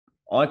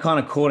I kind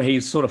of caught.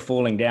 He's sort of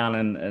falling down,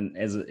 and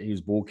as he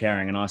was ball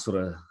carrying, and I sort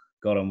of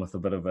got him with a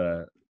bit of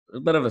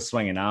a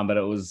swinging arm, but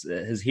it was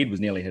his head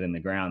was nearly hitting the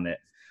ground. That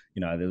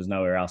there was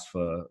nowhere else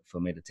for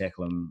me to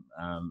tackle him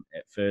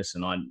at first,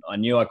 and I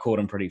knew I caught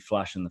him pretty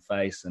flush in the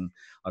face, and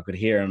I could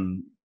hear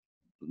him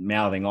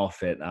mouthing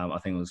off at I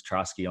think it was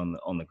Trusky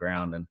on the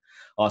ground, and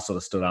I sort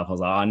of stood up. I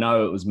was like, I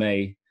know it was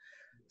me,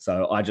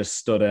 so I just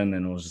stood in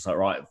and was just like,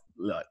 right,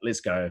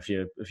 let's go.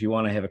 If you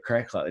want to have a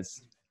crack, like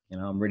it's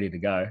I'm ready to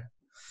go.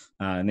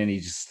 And then he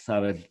just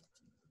started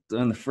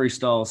doing the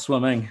freestyle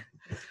swimming,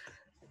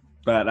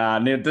 but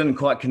it didn't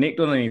quite connect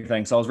on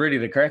anything. So I was ready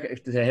to crack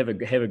it, to have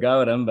a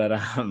go at him,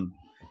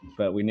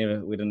 but we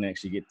didn't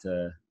actually get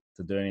to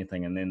do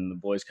anything. And then the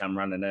boys come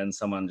running in.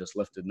 Someone just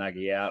lifted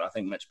Nuggy out. I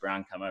think Mitch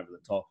Brown came over the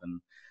top and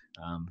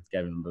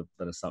gave him a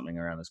bit of something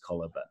around his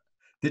collar. But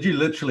did you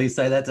literally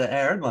say that to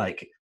Aaron?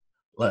 Like,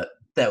 look,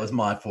 that was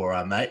my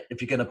forearm, mate.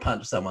 If you're going to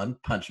punch someone,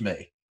 punch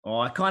me. Oh,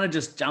 I kind of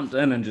just jumped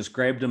in and just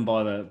grabbed him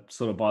by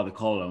the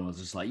collar and was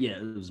just like, yeah,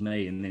 it was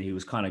me. And then he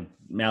was kind of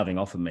mouthing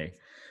off at me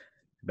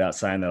about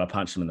saying that I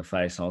punched him in the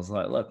face. And I was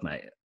like, look,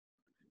 mate,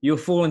 you're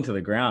falling to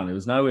the ground. There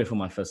was nowhere for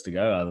my fist to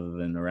go other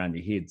than around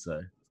your head.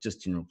 So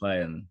just general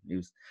play. And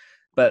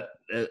I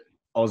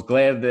was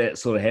glad that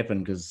sort of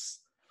happened because,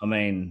 at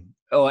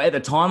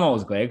the time I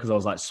was glad because I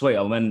was like, sweet,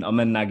 I'm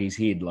in Nuggy's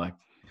head. Like,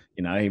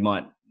 he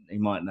might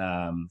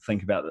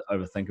overthink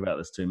about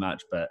this too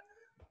much, but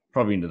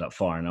probably ended up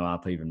firing him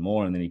up even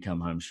more. And then he come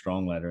home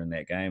strong later in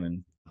that game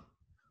and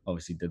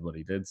obviously did what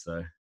he did.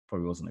 So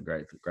probably wasn't a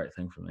great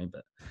thing for me,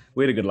 but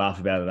we had a good laugh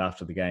about it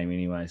after the game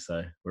anyway.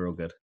 So we're all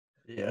good.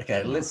 Yeah.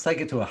 Okay. Let's take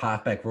it to a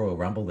halfback Royal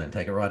Rumble then.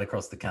 Take it right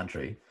across the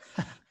country.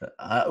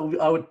 I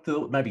would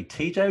thought maybe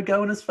TJ would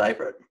go in his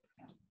favourite.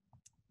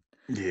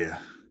 Yeah.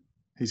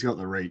 He's got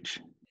the reach.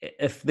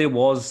 If there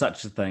was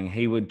such a thing,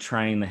 he would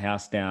train the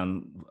house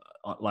down.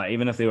 Like,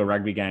 even if there were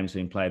rugby games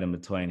being played in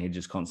between, he'd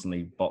just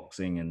constantly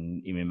boxing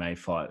and MMA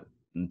fight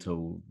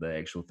until the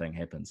actual thing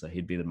happened. So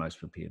he'd be the most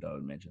prepared, I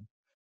would imagine.